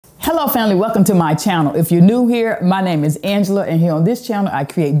Hello family, welcome to my channel. If you're new here, my name is Angela, and here on this channel I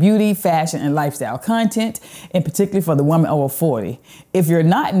create beauty, fashion, and lifestyle content, and particularly for the woman over 40. If you're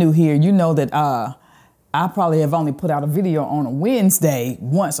not new here, you know that I probably have only put out a video on a Wednesday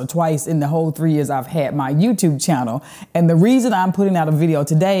once or twice in the whole 3 years I've had my YouTube channel. And the reason I'm putting out a video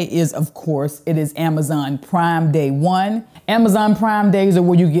today is, of course, it is Amazon Prime Day 1. Amazon Prime Days are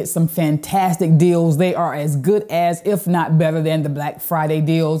where you get some fantastic deals. They are as good as, if not better than, the Black Friday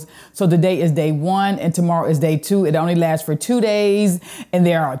deals. So today is day 1 and tomorrow is day 2. It only lasts for 2 days and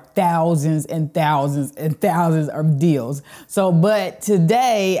there are thousands and thousands and thousands of deals. So, but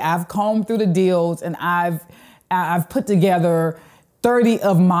today I've combed through the deals and I've put together 30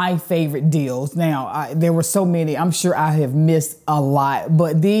 of my favorite deals. Now, there were so many, I'm sure I have missed a lot,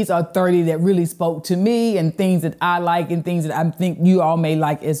 but these are 30 that really spoke to me and things that I like and things that I think you all may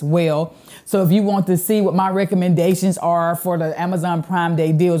like as well. So if you want to see what my recommendations are for the Amazon Prime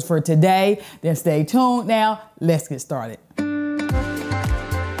Day deals for today, then stay tuned. Now, let's get started.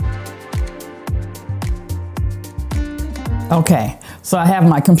 Okay, so I have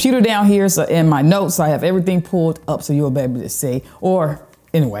my computer down here, so in my notes, so I have everything pulled up so you'll be able to see, or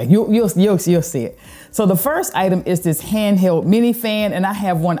anyway, you'll see it. So the first item is this handheld mini fan, and I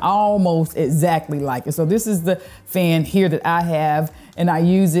have one almost exactly like it. So this is the fan here that I have, and I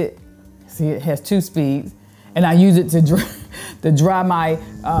use it, see it has 2 speeds, and I use it to dry my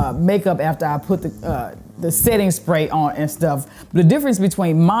makeup after I put the setting spray on and stuff. But the difference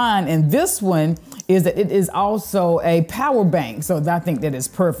between mine and this one is that it is also a power bank. So I think that is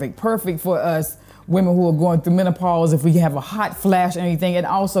perfect for us women who are going through menopause, if we have a hot flash or anything. And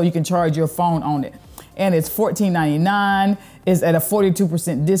also you can charge your phone on it. And it's $14.99. It's at a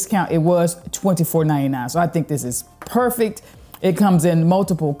 42% discount. It was $24.99. So I think this is perfect. It comes in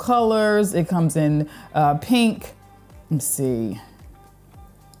multiple colors. It comes in pink. Let's see.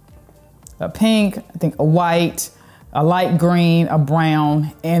 A pink, I think a white, a light green, a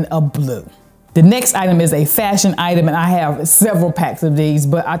brown, and a blue. The next item is a fashion item, and I have several packs of these,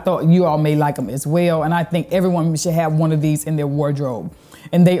 but I thought you all may like them as well. And I think everyone should have one of these in their wardrobe.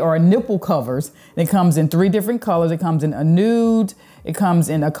 And they are nipple covers. It comes in 3 different colors. It comes in a nude, it comes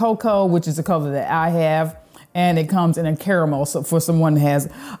in a cocoa, which is the color that I have, and it comes in a caramel. So for someone that has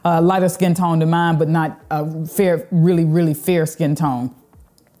a lighter skin tone than mine, but not a fair, really fair skin tone.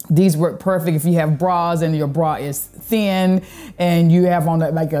 These work perfect if you have bras and your bra is thin and you have on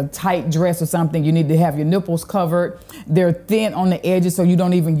like a tight dress or something. You need to have your nipples covered. They're thin on the edges, so you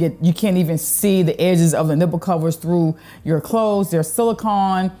can't even see the edges of the nipple covers through your clothes. They're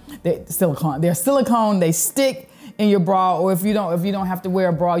silicone. They're silicone. They stick in your bra, or if you don't have to wear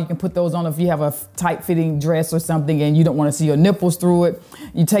a bra, you can put those on if you have a tight fitting dress or something and you don't want to see your nipples through it.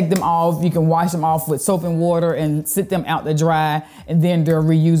 You take them off, you can wash them off with soap and water and sit them out to dry, and then they're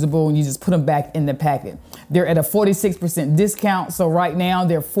reusable and you just put them back in the packet. They're at a 46% discount, so right now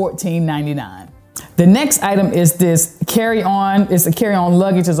they're $14.99. The next item is this carry-on. It's a carry-on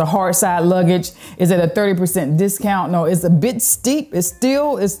luggage. It's a hard side luggage. It's at a 30% discount. No, it's a bit steep. It's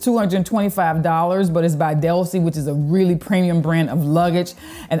 $225, but it's by Delsey, which is a really premium brand of luggage.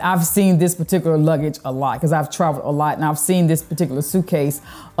 And I've seen this particular luggage a lot because I've traveled a lot, and I've seen this particular suitcase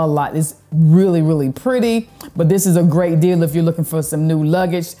a lot. It's really pretty, but this is a great deal if you're looking for some new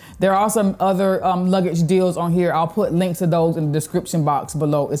luggage. There are some other luggage deals on here. I'll put links to those in the description box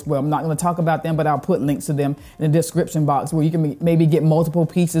below as well. I'm not going to talk about them, but I'll put links to them in the description box where you can maybe get multiple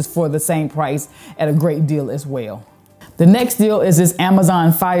pieces for the same price at a great deal as well. The next deal is this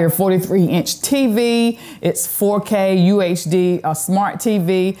Amazon Fire 43-inch TV. It's 4K UHD, a smart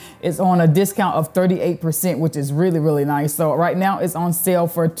TV. It's on a discount of 38%, which is really nice. So right now it's on sale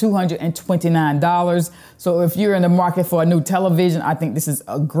for $229. So if you're in the market for a new television, I think this is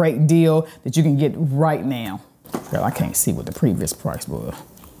a great deal that you can get right now. Girl, I can't see what the previous price was.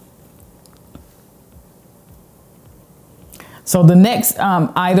 So the next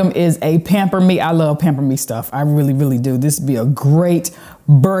item is a Pamper Me. I love Pamper Me stuff. I really do. This would be a great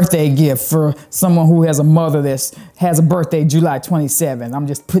birthday gift for someone who has a mother that has a birthday July 27th. I'm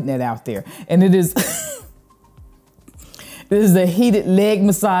just putting it out there. And it is, this is a heated leg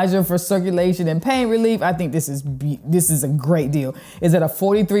massager for circulation and pain relief. I think this is a great deal. It's at a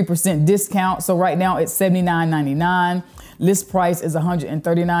 43% discount. So right now it's $79.99. List price is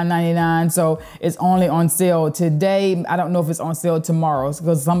 $139.99, so it's only on sale today. I don't know if it's on sale tomorrow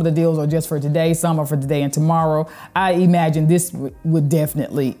because some of the deals are just for today, some are for today and tomorrow. I imagine this would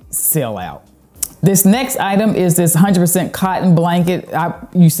definitely sell out. This next item is this 100% cotton blanket.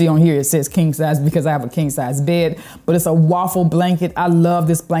 You see on here it says king size because I have a king size bed, but it's a waffle blanket. I love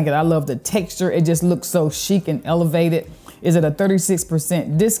this blanket. I love the texture. It just looks so chic and elevated. is at a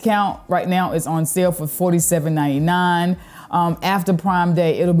 36% discount. Right now it's on sale for $47.99. After Prime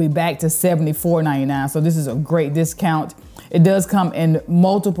Day, it'll be back to $74.99. So this is a great discount. It does come in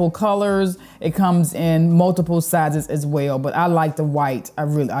multiple colors. It comes in multiple sizes as well, but I like the white. I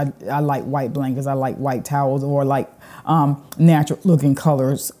like white blankets. I like white towels, or like natural looking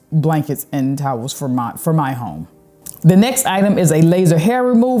colors, blankets and towels for my home. The next item is a laser hair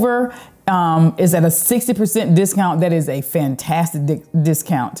remover. It's at a 60% discount. That is a fantastic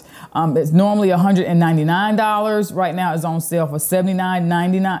discount. It's normally $199. Right now it's on sale for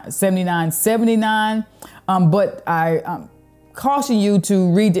 $79.79. But I caution you to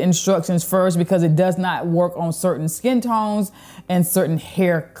read the instructions first, because it does not work on certain skin tones and certain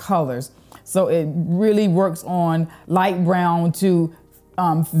hair colors. So it really works on light brown to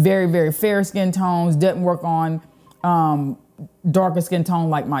very, very fair skin tones. Doesn't work on darker skin tone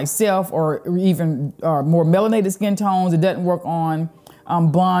like myself, or even more melanated skin tones. It doesn't work on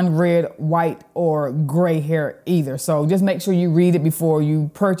blonde, red, white, or gray hair either. So just make sure you read it before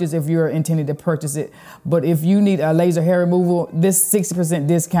you purchase, if you're intending to purchase it. But if you need a laser hair removal, this 60%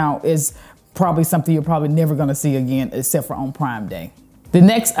 discount is probably something you're probably never gonna see again, except for on Prime Day. The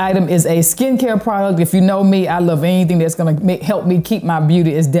next item is a skincare product. If you know me, I love anything that's gonna help me keep my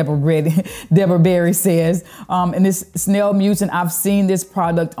beauty, as Deborah Berry says. And this Snail Mucin, I've seen this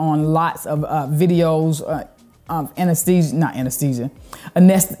product on lots of videos.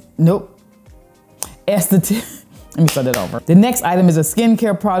 Let me start that over. The next item is a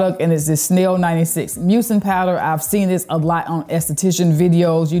skincare product, and it's this Snail 96 Mucin powder. I've seen this a lot on esthetician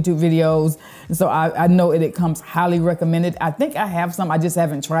videos, YouTube videos. And so I know it comes highly recommended. I think I have some, I just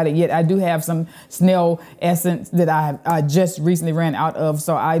haven't tried it yet. I do have some Snail essence that I just recently ran out of.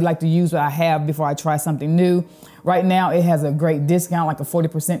 So I like to use what I have before I try something new. Right now it has a great discount, like a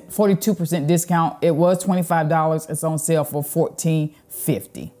 42% discount. It was $25, it's on sale for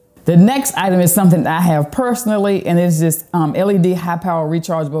 $14.50. The next item is something that I have personally, and it's this LED high power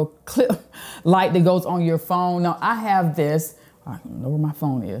rechargeable clip light that goes on your phone. Now I have this, I don't know where my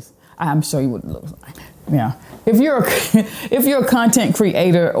phone is. I'm show you what it looks like. Yeah, if you're a content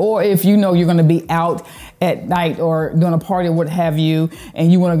creator, or if you know you're going to be out at night or doing a party or what have you,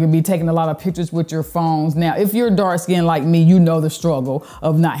 and you want to be taking a lot of pictures with your phones. Now, if you're dark skinned like me, you know the struggle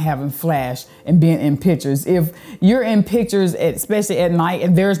of not having flash and being in pictures. If you're in pictures, especially at night,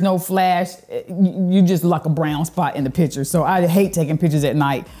 and there's no flash, you just like a brown spot in the picture. So I hate taking pictures at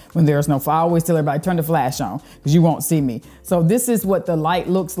night when there's no flash. I always tell everybody, turn the flash on, because you won't see me. So this is what the light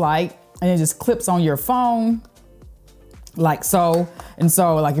looks like, and it just clips on your phone like so. And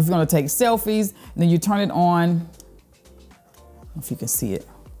so, like, if you're gonna take selfies, and then you turn it on, I don't know if you can see it.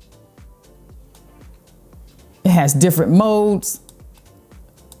 It has different modes,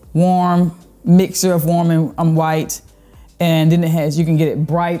 warm, mixture of warm and white. And then it has, you can get it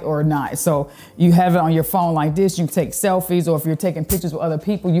bright or not. So you have it on your phone like this, you can take selfies, or if you're taking pictures with other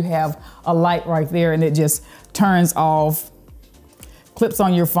people, you have a light right there, and it just turns off, clips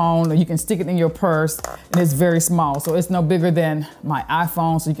on your phone, or you can stick it in your purse, and it's very small. So it's no bigger than my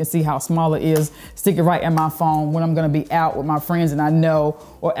iPhone, so you can see how small it is. Stick it right in my phone when I'm gonna be out with my friends, and I know,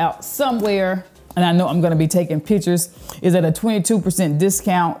 or out somewhere, and I know I'm gonna be taking pictures. Is at a 22%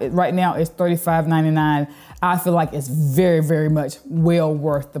 discount. Right now it's $35.99. I feel like it's very, very much well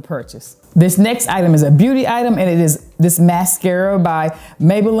worth the purchase. This next item is a beauty item, and it is this mascara by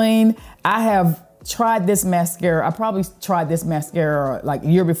Maybelline. I have tried this mascara. I probably tried this mascara like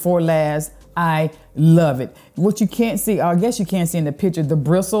year before last. I love it. What you can't see, I guess you can't see in the picture, the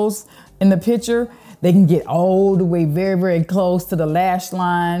bristles in the picture, they can get all the way very, very close to the lash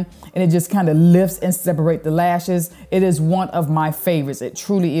line, and it just kind of lifts and separates the lashes. It is one of my favorites. It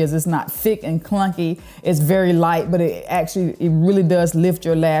truly is. It's not thick and clunky. It's very light, but it really does lift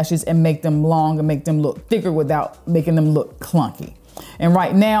your lashes and make them long and make them look thicker without making them look clunky. And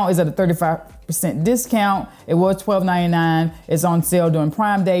right now it's at a 35% discount. It was $12.99. It's on sale during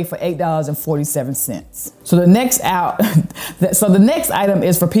Prime Day for $8.47. So the next item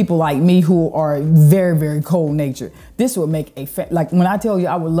is for people like me who are very, very cold natured. This would make like when I tell you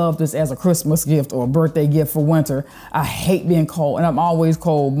I would love this as a Christmas gift or a birthday gift for winter. I hate being cold, and I'm always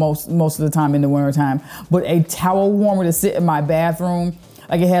cold most of the time in the winter time. But a towel warmer to sit in my bathroom,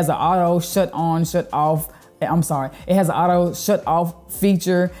 like it has an auto shut on, shut off. I'm sorry, it has an auto shut off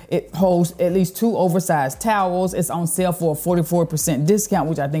feature. It holds at least 2 oversized towels. It's on sale for a 44% discount,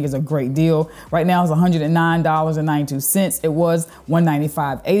 which I think is a great deal. Right now it's $109.92. It was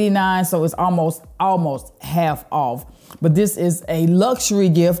 $195.89, so it's almost half off. But this is a luxury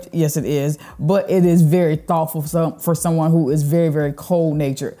gift, yes it is, but it is very thoughtful for someone who is very, very cold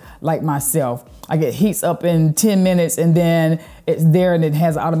natured like myself. like it heats up in 10 minutes and then it's there and it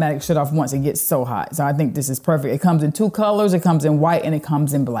has an automatic shut off once it gets so hot. So I think this is perfect. It comes in 2 colors. It comes in white and it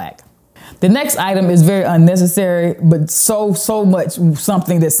comes in black. The next item is very unnecessary, but so much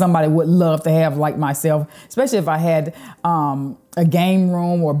something that somebody would love to have, like myself, especially if I had a game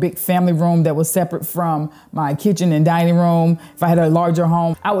room or a big family room that was separate from my kitchen and dining room. If I had a larger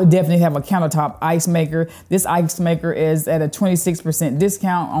home, I would definitely have a countertop ice maker. This ice maker is at a 26%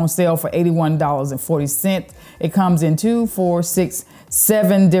 discount on sale for $81.40. It comes in 2, 4, 6,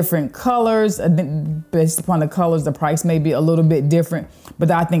 7 different colors. Based upon the colors, the price may be a little bit different,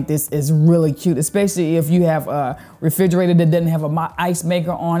 but I think this is really cute, especially if you have a refrigerator that doesn't have a ice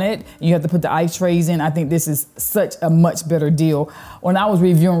maker on it. You have to put the ice trays in. I think this is such a much better deal. When I was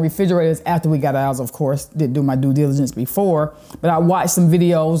reviewing refrigerators after we got ours, of course, didn't do my due diligence before, but I watched some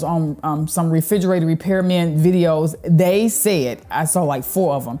videos on some refrigerator repairmen videos. They said, I saw like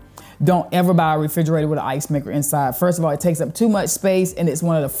 4 of them, don't ever buy a refrigerator with an ice maker inside. First of all, it takes up too much space and it's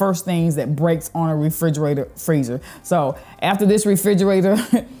one of the first things that breaks on a refrigerator freezer. So after this refrigerator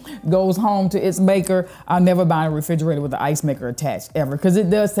goes home to its maker, I'll never buy a refrigerator with an ice maker attached ever, because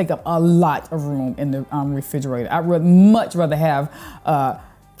it does take up a lot of room in the refrigerator. I'd much rather have a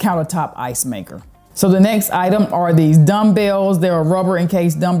countertop ice maker. So the next item are these dumbbells. They're a rubber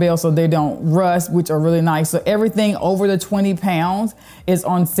encased dumbbell so they don't rust, which are really nice. So everything over the 20 pounds is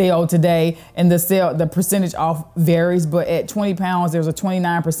on sale today, and the percentage off varies, but at 20 pounds, there's a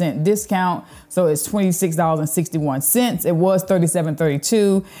 29% discount. So it's $26.61. It was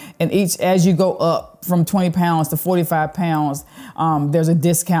 $37.32, and as you go up from 20 pounds to 45 pounds, there's a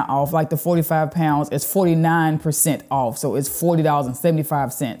discount off. Like the 45 pounds is 49% off. So it's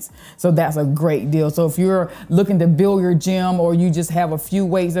 $40.75. So that's a great deal. So if you're looking to build your gym, or you just have a few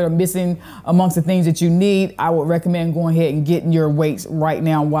weights that are missing amongst the things that you need, I would recommend going ahead and getting your weights right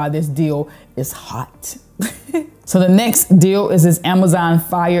now while this deal is hot. So the next deal is this Amazon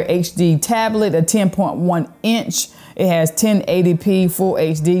Fire HD tablet, a 10.1 inch. It has 1080p Full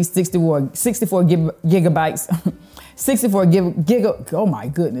HD, 64 gigabytes, 64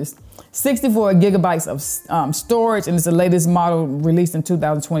 gigabytes of storage, and it's the latest model released in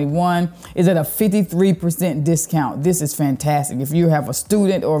 2021. Is at a 53% discount. This is fantastic. If you have a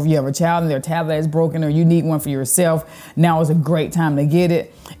student or if you have a child and their tablet is broken or you need one for yourself, now is a great time to get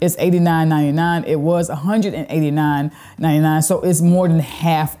it. It's $89.99. It was $189.99, so it's more than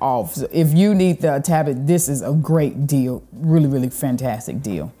half off. So if you need the tablet, this is a great deal. Really, really fantastic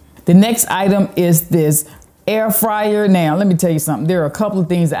deal. The next item is this air fryer. Now, let me tell you something. There are a couple of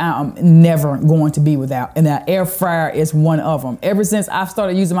things that I'm never going to be without, and that air fryer is one of them. Ever since I've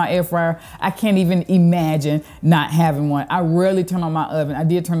started using my air fryer, I can't even imagine not having one. I rarely turn on my oven. I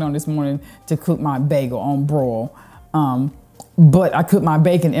did turn it on this morning to cook my bagel on broil. But I cook my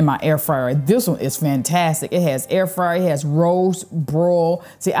bacon in my air fryer. This one is fantastic. It has air fryer, it has roast, broil.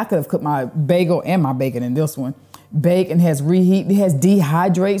 See, I could have cooked my bagel and my bacon in this one. Bake and has reheat. It has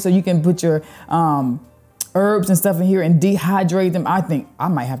dehydrate, so you can put your herbs and stuff in here and dehydrate them. I think I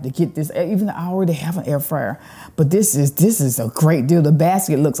might have to get this, even though I already have an air fryer. But this is a great deal. The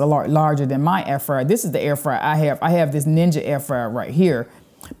basket looks a lot larger than my air fryer. This is the air fryer I have. I have this Ninja air fryer right here,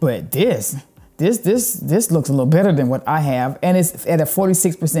 but this looks a little better than what I have, and it's at a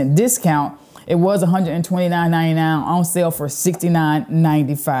 46% discount. It was $129.99 on sale for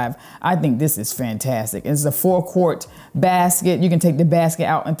 $69.95. I think this is fantastic. It's a 4-quart basket. You can take the basket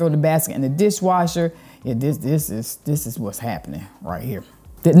out and throw the basket in the dishwasher. Yeah, this is what's happening right here.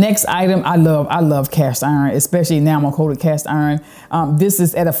 The next item, I love cast iron, especially enamel coated cast iron. This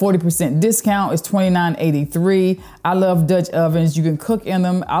is at a 40% discount. It's $29.83. I love Dutch ovens. You can cook in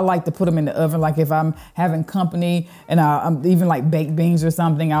them. I like to put them in the oven. Like if I'm having company and I'm even like baked beans or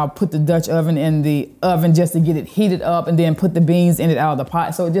something, I'll put the Dutch oven in the oven just to get it heated up and then put the beans in it out of the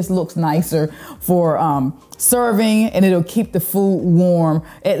pot. So it just looks nicer for serving, and it'll keep the food warm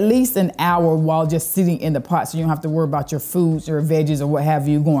at least an hour while just sitting in the pot, so you don't have to worry about your foods or veggies or what have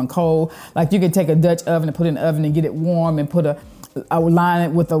you going cold. Like you can take a Dutch oven and put it in the oven and get it warm, and I would line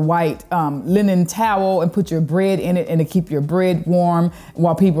it with a white linen towel and put your bread in it, and to keep your bread warm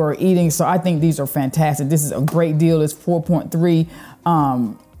while people are eating. So I think these are fantastic. This is a great deal. It's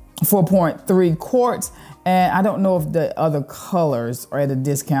 4.3 quarts. And I don't know if the other colors are at a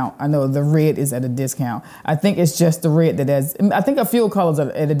discount. I know the red is at a discount. I think it's just the red that has, I think a few colors are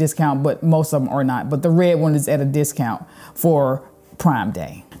at a discount, but most of them are not. But the red one is at a discount for Prime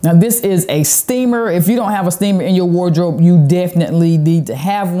Day. Now this is a steamer. If you don't have a steamer in your wardrobe, you definitely need to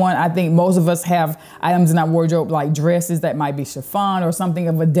have one. I think most of us have items in our wardrobe like dresses that might be chiffon or something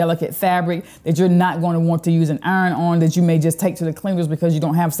of a delicate fabric that you're not going to want to use an iron on, that you may just take to the cleaners because you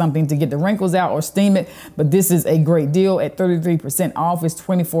don't have something to get the wrinkles out or steam it. But this is a great deal at 33% off. It's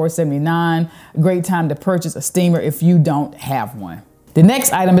 $24.79. Great time to purchase a steamer if you don't have one. The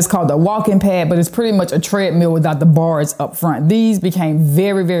next item is called the walking pad, but it's pretty much a treadmill without the bars up front. These became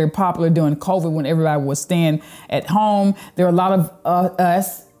very, very popular during COVID when everybody was staying at home. There are a lot of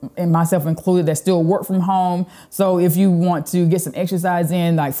us, and myself included, that still work from home. So if you want to get some exercise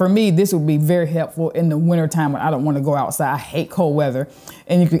in, like for me, this would be very helpful in the winter time when I don't want to go outside. I hate cold weather.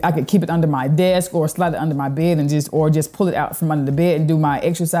 And I could keep it under my desk or slide it under my bed and just pull it out from under the bed and do my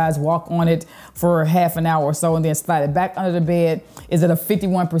exercise, walk on it for half an hour or so, and then slide it back under the bed. Is at a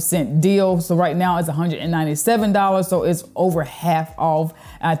 51% deal. So right now it's $197. So it's over half off.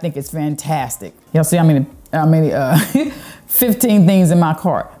 I think it's fantastic. Y'all see how many 15 things in my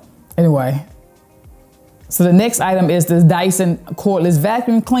cart. Anyway, so the next item is this Dyson cordless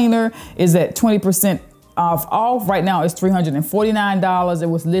vacuum cleaner. Is at 20% off. Right now it's $349. It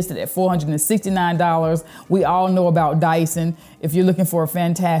was listed at $469. We all know about Dyson. If you're looking for a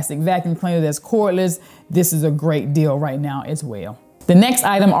fantastic vacuum cleaner that's cordless, this is a great deal right now as well. The next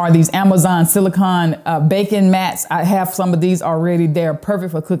item are these Amazon silicone baking mats. I have some of these already. They're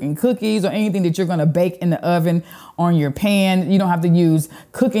perfect for cooking cookies or anything that you're gonna bake in the oven on your pan. You don't have to use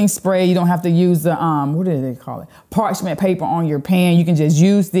cooking spray. You don't have to use the, what do they call it? Parchment paper on your pan. You can just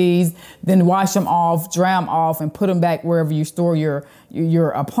use these, then wash them off, dry them off, and put them back wherever you store your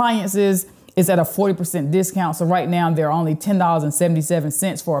appliances. It's at a 40% discount. So right now they're only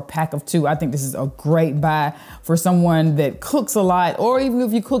 $10.77 for a pack of 2. I think this is a great buy for someone that cooks a lot, or even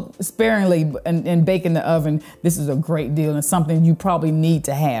if you cook sparingly and bake in the oven. This is a great deal and something you probably need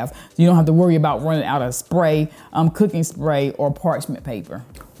to have. You don't have to worry about running out of spray, cooking spray or parchment paper.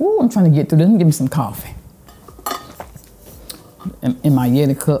 Ooh, I'm trying to get through this. Let me give me some coffee. In my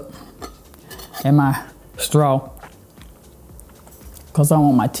Yeti cup and my straw, because I don't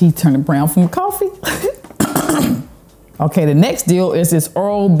want my teeth turning brown from coffee. Okay, the next deal is this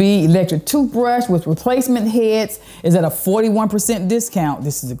Oral-B electric toothbrush with replacement heads. Is at a 41% discount.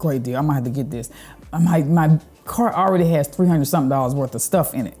 This is a great deal. I might have to get this. My cart already has $300-something worth of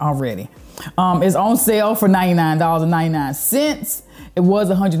stuff in it already. It's on sale for $99.99. It was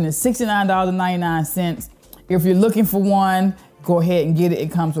 $169.99. If you're looking for one, go ahead and get it.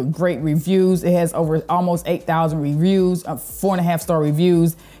 It comes with great reviews. It has over almost 8,000 reviews, 4.5-star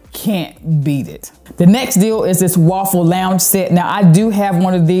reviews. Can't beat it. The next deal is this waffle lounge set. Now I do have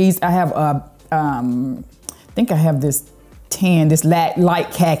one of these. I have I think I have this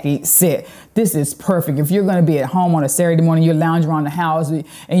light khaki set. This is perfect. If you're gonna be at home on a Saturday morning, you're lounging around the house and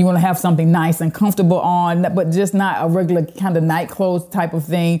you wanna have something nice and comfortable on, but just not a regular kind of night clothes type of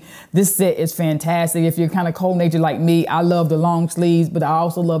thing. This set is fantastic. If you're kind of cold natured like me, I love the long sleeves, but I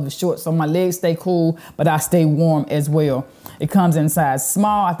also love the shorts, so my legs stay cool, but I stay warm as well. It comes in size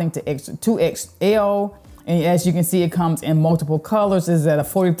small, I think to 2XL. And as you can see, it comes in multiple colors. It's at a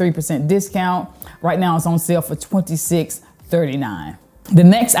 43% discount. Right now it's on sale for $26.39. The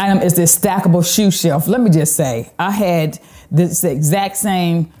next item is this stackable shoe shelf. Let me just say, I had this exact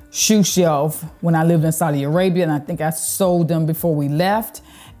same shoe shelf when I lived in Saudi Arabia, and I think I sold them before we left.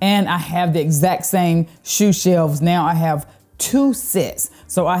 And I have the exact same shoe shelves. Now I have 2 sets.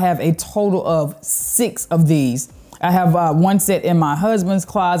 So I have a total of 6 of these. I have one set in my husband's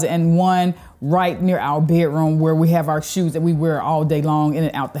closet and one right near our bedroom where we have our shoes that we wear all day long in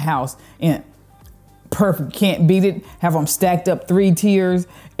and out the house. And perfect, can't beat it. Have them stacked up 3 tiers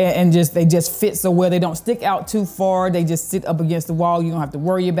and they just fit so well. They don't stick out too far. They just sit up against the wall. You don't have to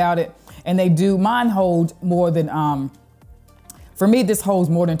worry about it. And mine hold more than, for me, this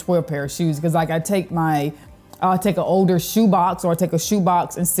holds more than 12 pair of shoes, because like I'll take an older shoe box, or I take a shoe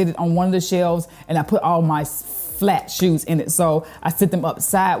box and sit it on one of the shelves, and I put all my flat shoes in it. So I sit them up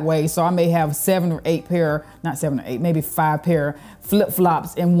sideways. So I may have 7 or 8 pair, not 7 or 8, maybe 5 pair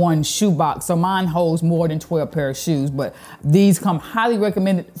flip-flops in one shoe box. So mine holds more than 12 pair of shoes, but these come highly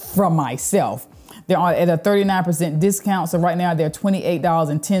recommended from myself. They're at a 39% discount. So right now they're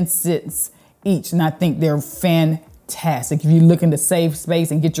 $28.10 each. And I think they're fantastic. fantastic if you're looking to save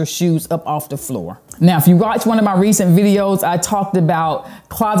space and get your shoes up off the floor. Now, if you watch one of my recent videos, I talked about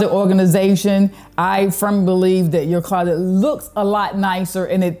closet organization. I firmly believe that your closet looks a lot nicer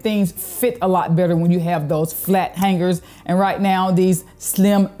and that things fit a lot better when you have those flat hangers. And right now, these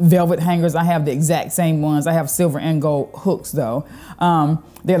slim velvet hangers, I have the exact same ones. I have silver and gold hooks though.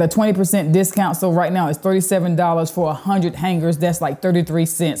 They're at a 20% discount. So right now it's $37 for 100 hangers. That's like 33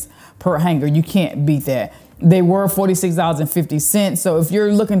 cents per hanger. You can't beat that. They were $46.50. So if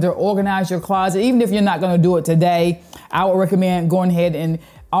you're looking to organize your closet, even if you're not going to do it today, I would recommend going ahead and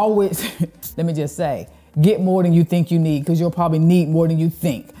always, let me just say, get more than you think you need, because you'll probably need more than you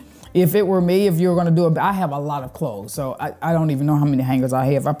think. If it were me, if you were going to do it, I have a lot of clothes. So I don't even know how many hangers I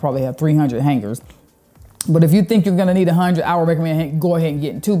have. I probably have 300 hangers. But if you think you're going to need 100, I would recommend go ahead and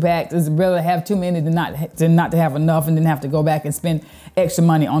get 2 packs. It's better to have too many than not to have enough and then have to go back and spend extra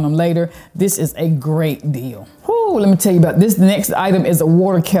money on them later. This is a great deal. Whew, let me tell you about this. The next item is a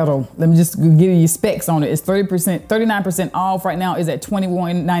water kettle. Let me just give you specs on it. It's 39% off. Right now is at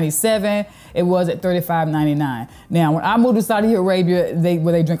 $21.97. It was at $35.99. Now, when I moved to Saudi Arabia,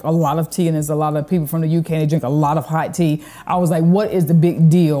 where they drink a lot of tea, and there's a lot of people from the UK, they drink a lot of hot tea. I was like, what is the big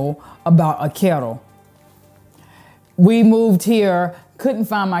deal about a kettle? We moved here, couldn't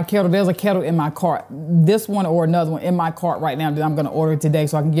find my kettle. There's a kettle in my cart. This one or another one in my cart right now that I'm gonna order today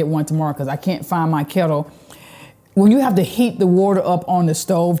so I can get one tomorrow because I can't find my kettle. When you have to heat the water up on the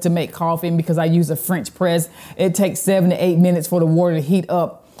stove to make coffee, and because I use a French press, it takes 7 to 8 minutes for the water to heat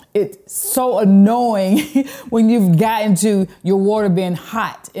up. It's so annoying when you've gotten to your water being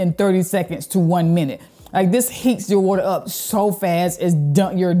hot in 30 seconds to 1 minute. Like, this heats your water up so fast. It's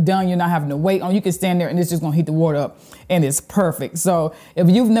done. You're done. You're not having to wait on. You can stand there and it's just gonna heat the water up, and it's perfect. So if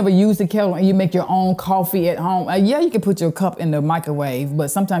you've never used a kettle and you make your own coffee at home, yeah, you can put your cup in the microwave,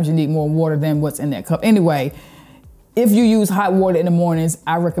 but sometimes you need more water than what's in that cup. Anyway, if you use hot water in the mornings,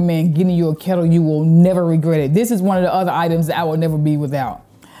 I recommend getting you a kettle. You will never regret it. This is one of the other items that I will never be without.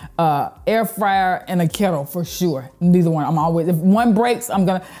 Air fryer and a kettle for sure. Neither one. I'm always, if one breaks,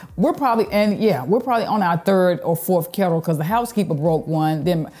 we're probably on our 3rd or 4th kettle, because the housekeeper broke one,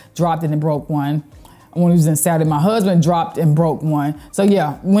 then dropped it and broke one. When he was in Saudi, my husband dropped and broke one. So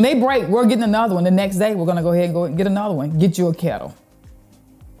yeah, when they break, we're getting another one. The next day, we're gonna go ahead and go get another one. Get you a kettle.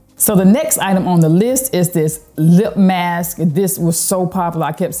 So the next item on the list is this lip mask. This was so popular.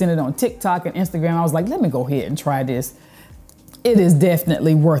 I kept seeing it on TikTok and Instagram. I was like, let me go ahead and try this. It is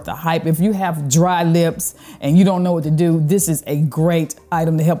definitely worth the hype. If you have dry lips and you don't know what to do, this is a great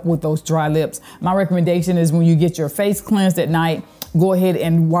item to help with those dry lips. My recommendation is when you get your face cleansed at night, go ahead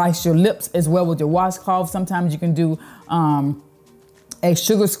and wash your lips as well with your washcloth. Sometimes you can do a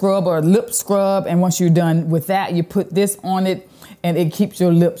sugar scrub or a lip scrub, and once you're done with that, you put this on it and it keeps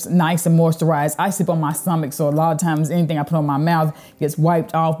your lips nice and moisturized. I sleep on my stomach, so a lot of times anything I put on my mouth gets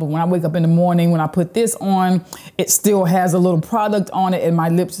wiped off, but when I wake up in the morning, when I put this on, it still has a little product on it and my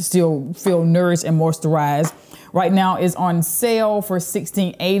lips still feel nourished and moisturized. Right now it's on sale for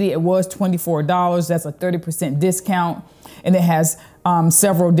 $16.80. It was $24. That's a 30% discount, and it has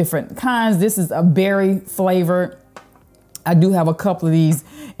several different kinds. This is a berry flavor. I do have a couple of these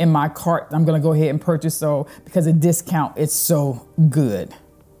in my cart. I'm gonna go ahead and purchase, so because of discount, it's so good.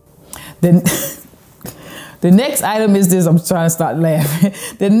 Then the next item is this. I'm trying to start laughing.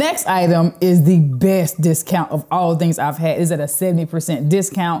 The next item is the best discount of all things I've had. It's at a 70%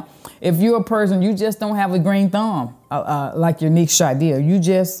 discount. If you're a person, you just don't have a green thumb, like your niece Shadia,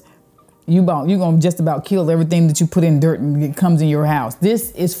 you're gonna just about kill everything that you put in dirt and it comes in your house.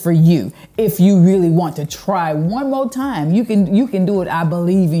 This is for you. If you really want to try one more time, you can do it. I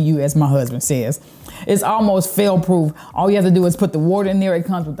believe in you, as my husband says. It's almost fail proof. All you have to do is put the water in there. It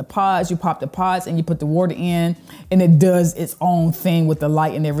comes with the pods. You pop the pods and you put the water in, and it does its own thing with the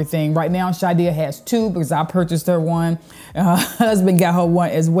light and everything. Right now, Shadia has 2 because I purchased her one. Her husband got her one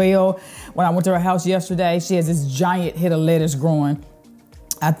as well. When I went to her house yesterday, she has this giant head of lettuce growing.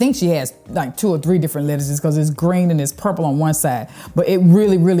 I think she has like 2 or 3 different lettuces because it's green and it's purple on one side, but it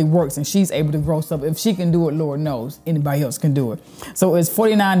really, really works, and she's able to grow stuff. If she can do it, Lord knows anybody else can do it. So it's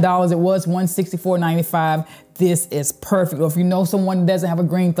 $49. It was $164.95. This is perfect. Or if you know someone that doesn't have a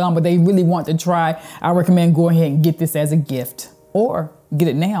green thumb, but they really want to try, I recommend going ahead and get this as a gift, or get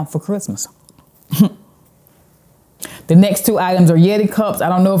it now for Christmas. The next two items are Yeti cups. I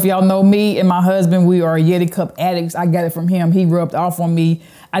don't know if y'all know me and my husband, we are Yeti cup addicts. I got it from him. He rubbed off on me.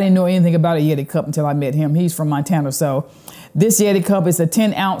 I didn't know anything about a Yeti cup until I met him. He's from Montana. So this Yeti cup is a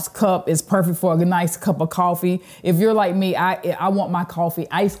 10-ounce cup. It's perfect for a nice cup of coffee. If you're like me, I want my coffee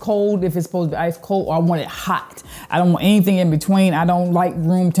ice cold if it's supposed to be ice cold, or I want it hot. I don't want anything in between. I don't like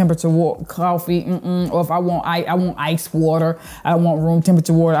room temperature coffee. Or if I want ice water. I don't want room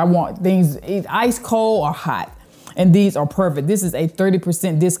temperature water. I want things ice cold or hot. And these are perfect. This is a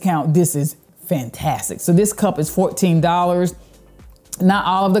 30% discount. This is fantastic. So this cup is $14. Not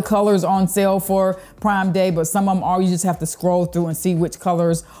all of the colors are on sale for Prime Day, but some of them are. You just have to scroll through and see which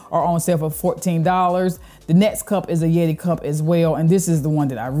colors are on sale for $14. The next cup is a Yeti cup as well, and this is the one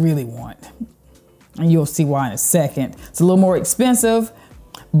that I really want. And you'll see why in a second. It's a little more expensive,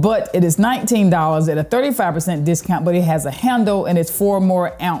 but it is $19 at a 35% discount, but it has a handle and it's 4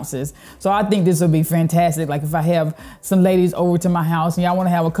 more ounces. So I think this will be fantastic. Like if I have some ladies over to my house and y'all want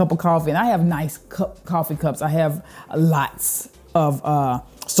to have a cup of coffee, and I have nice coffee cups. I have lots of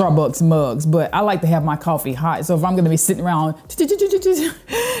Starbucks mugs, but I like to have my coffee hot. So if I'm gonna be sitting around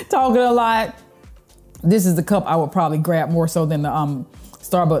talking a lot, this is the cup I would probably grab more so than the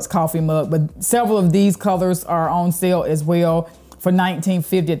Starbucks coffee mug. But several of these colors are on sale as well for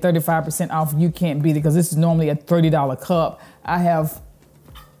 $19.50 at 35% off. You can't beat it because this is normally a $30 cup. I have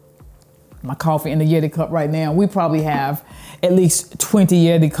my coffee in the Yeti cup right now. We probably have at least 20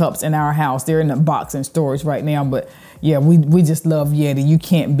 Yeti cups in our house. They're in the box and storage right now, but yeah, we just love Yeti. You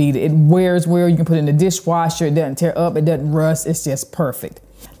can't beat it. It wears well. You can put it in the dishwasher. It doesn't tear up. It doesn't rust. It's just perfect.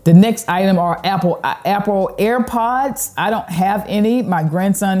 The next item are Apple AirPods. I don't have any. My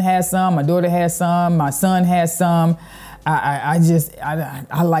grandson has some. My daughter has some. My son has some. I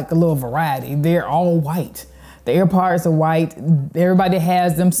like a little variety. They're all white. The AirPods are white. Everybody that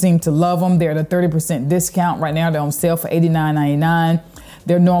has them seem to love them. They're at a 30% discount right now. They're on sale for $89.99.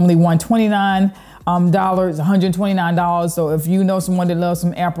 They're normally $129. $129. So if you know someone that loves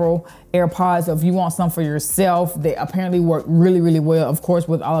some Apple AirPods, or if you want some for yourself, they apparently work really, really well, of course,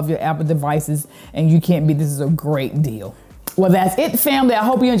 with all of your Apple devices, and you can't beat this. Is a great deal. Well, that's it, family. I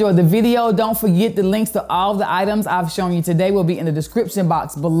hope you enjoyed the video. Don't forget the links to all of the items I've shown you today will be in the description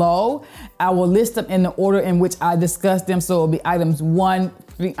box below. I will list them in the order in which I discussed them. So it'll be items 1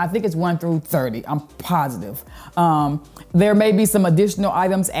 through 30. I'm positive. There may be some additional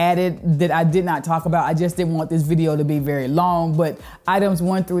items added that I did not talk about. I just didn't want this video to be very long, but items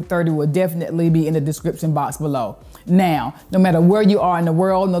 1 through 30 will definitely be in the description box below. Now, no matter where you are in the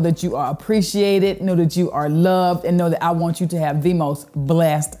world, know that you are appreciated, know that you are loved, and know that I want you to have the most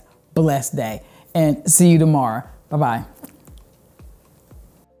blessed day. And see you tomorrow. Bye-bye.